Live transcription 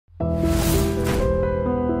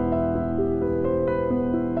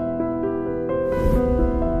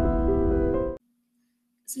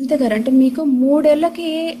సునీత గారు, అంటే మీకు 3 ఏళ్ళకి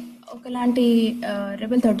ఒకలాంటి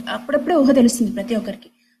రెబల్ థాట్ అప్పుడప్పుడే ఊహ తెలుస్తుంది ప్రతి ఒక్కరికి.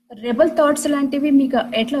 రెబల్ థాట్స్ లాంటివి మీకు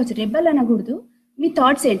ఎట్లా వచ్చాయి? రెబల్ అనకూడదు, మీ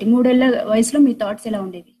థాట్స్ ఏంటి? 3 ఏళ్ళ వయసులో మీ థాట్స్ ఎలా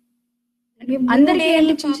ఉండేవి? అందరికీ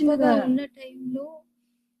ఉన్న టైంలో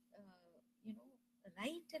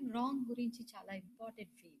రైట్ అండ్ రాంగ్ గురించి చాలా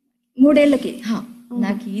ఇంపార్టెంట్ ఫీల్. 3 ఏళ్ళకి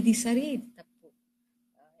నాకు ఇది సరే ఇది తప్పు,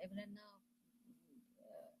 ఎవరన్నా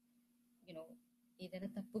ఏదైనా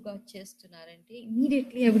తప్పుగా చేస్తున్నారంటే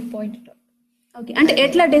immediately I would point it out. Okay, అంటే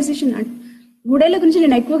ఎట్లా డెసిషన్? 3 ఏళ్ళ గురించి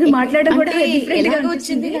నేను ఎక్కువగా మాట్లాడడం కూడా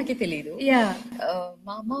వచ్చింది నాకే తెలియదు.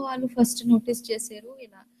 మా అమ్మ వాళ్ళు ఫస్ట్ నోటీస్ చేశారు.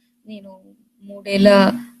 ఇలా నేను 3 ఏళ్ళ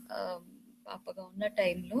పాపగా ఉన్న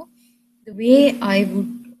టైంలో the way I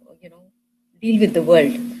would deal with the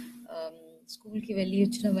world. స్కూల్కి వెళ్ళి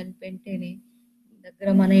వచ్చిన వెంటనే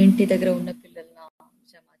మన ఇంటి దగ్గర ఉన్న పిల్లల్ని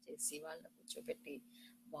జమ చేసి వాళ్ళని కూర్చోబెట్టి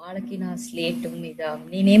వాళ్ళకి నా స్లేట్ మీద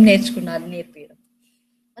నేనేం నేర్చుకున్నాను నేర్పించడం.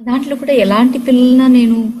 దాంట్లో కూడా ఎలాంటి పిల్లలన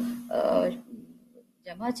నేను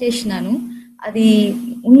జమ చేసినాను, అది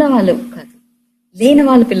ఉన్నవాళ్ళు కాదు, లేని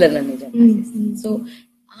వాళ్ళ పిల్లలని జమ చేసి. సో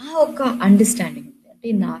ఆ ఒక అండర్స్టాండింగ్ ఉంది, అంటే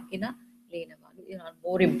నాకినా లేని వాళ్ళు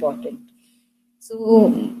మోర్ ఇంపార్టెంట్. సో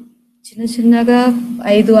చిన్న చిన్నగా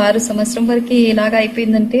 5-6 సంవత్సరం వరకు ఎలాగా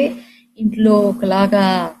అయిపోయిందంటే ఇంట్లో ఒకలాగా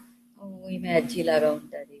ఈమె అజ్జిలాగా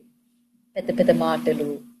ఉంటుంది, పెద్ద పెద్ద మాటలు,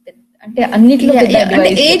 అంటే అన్నిట్లో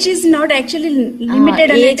age is not actually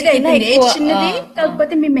limited అన్నట్టుగా అయిపోయింది. ఏజ్ చిన్నది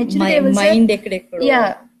కాకపోతే మీ మెచ్యూరిటీ మైండ్ ఎక్కడెక్కడ.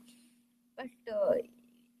 బట్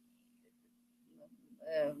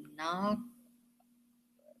నా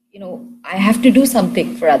I have to do something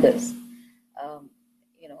for others.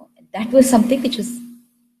 That was something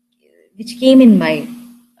which came in my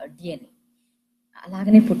DNA.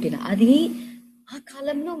 అలాగనే పుట్టిన అది ఆ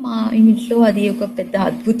కాలంలో మా ఇంట్లో అది ఒక పెద్ద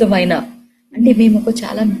అద్భుతమైన, అంటే మేము ఒక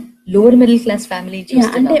చాలా లోవర్ మిడిల్ క్లాస్ ఫ్యామిలీ.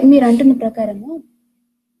 అంటే మీరు అంటున్న ప్రకారము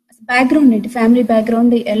బ్యాక్గ్రౌండ్ ఏంటి? ఫ్యామిలీ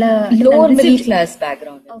బ్యాక్గ్రౌండ్ ఎలా? Lower middle class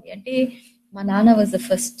background. అంటే మా నాన్న was the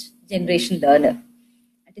first generation learner,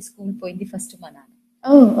 అంటే స్కూల్ పోయింది ఫస్ట్ మా నాన్న.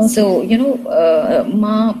 సో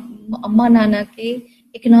మా అమ్మ నాన్నకి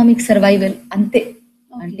ఎకనామిక్ సర్వైవల్ అంతే,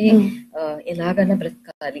 అంటే ఎలాగైనా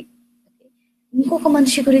బ్రతకాలి, ఇంకొక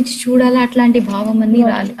మనిషి గురించి చూడాలి, అట్లాంటి భావం అన్ని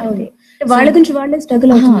రాలేదు. వాళ్ళ గురించి వాళ్ళే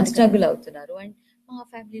స్ట్రగుల్ అవుతున్నారు. అండ్ మా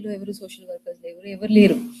ఫ్యామిలీలో ఎవరు సోషల్ వర్కర్స్ ఎవరు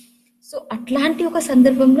లేరు. సో అట్లాంటి ఒక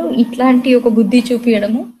సందర్భంలో ఇట్లాంటి ఒక బుద్ధి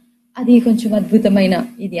చూపించడము అది కొంచెం అద్భుతమైన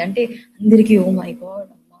ఇది. అంటే అందరికీ ఓ మై గాడ్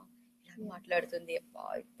అమ్మ ఇలా మాట్లాడుతుంది,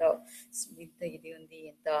 ఇంత ఇది ఉంది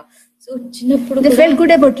ఎంత. సో చిన్నప్పుడు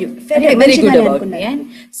good about you, very good about me. And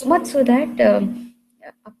so much so that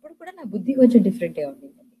అప్పుడు కూడా నా బుద్ధి కొంచెం డిఫరెంట్గా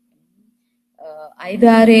ఉండిందండి.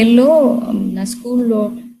 5-6 ఏళ్ళలో నా స్కూల్లో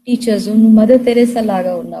టీచర్స్ నువ్వు మదర్ తెరేసా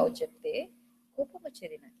లాగా ఉన్నావు చెప్తే కోపం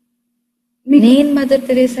వచ్చేది నాకు. నేను మదర్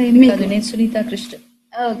తెరేసా ఏమి కాదు, నేను Sunitha Krishnan.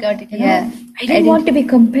 I don't want to be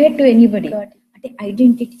compared to anybody. అంటే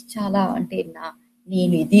ఐడెంటిటీ చాలా, అంటే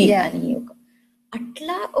నేను ఇది అని ఒక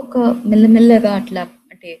అట్లా ఒక మెల్లమెల్లగా అట్లా,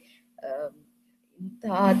 అంటే ఇంత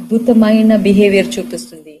అద్భుతమైన బిహేవియర్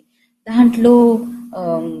చూపిస్తుంది. దాంట్లో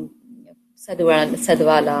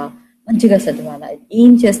చదవాలా, మంచిగా చదవాలా,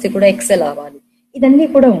 ఏం చేస్తే కూడా ఎక్సెల్ అవ్వాలి, ఇదన్నీ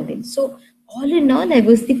కూడా ఉండేది. So all in all I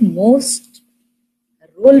was the most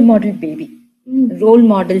role model baby, role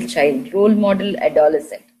model child, role model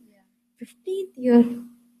adolescent. 15th year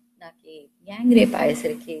నాకు గ్యాంగ్ రేప్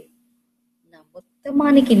అయ్యేసరికి నా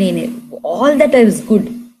మొత్తమానికి నేనే all that I was good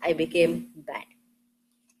I became bad.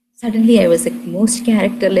 Suddenly I was the most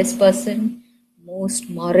characterless person, most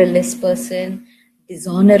moralless person,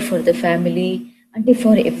 dishonor for the family, and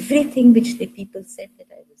for everything which the people said that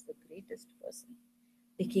I was the greatest person,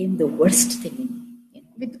 became the worst thing in me.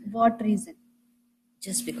 With what reason?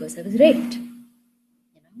 Just because I was raped.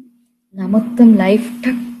 నా మొత్తం life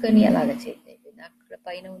టక్ అని అలాగా change అయిపోయింది. అక్కడ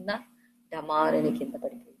పైన ఉన్న డమారని కింద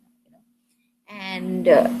పడిపోయింది.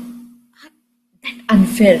 And that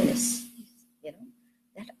unfairness,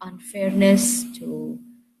 unfairness to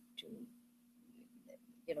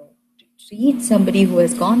treat somebody who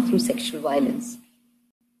has gone through sexual violence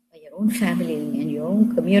by your own family and your own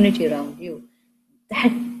community around you,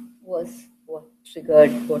 that was what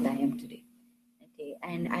triggered what I am today. Okay,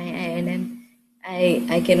 and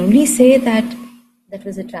I can only say that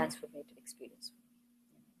was a transformative experience.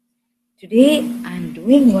 Today I am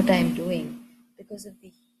doing what I am doing because of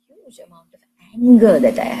the huge amount of anger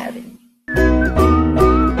that I have in me.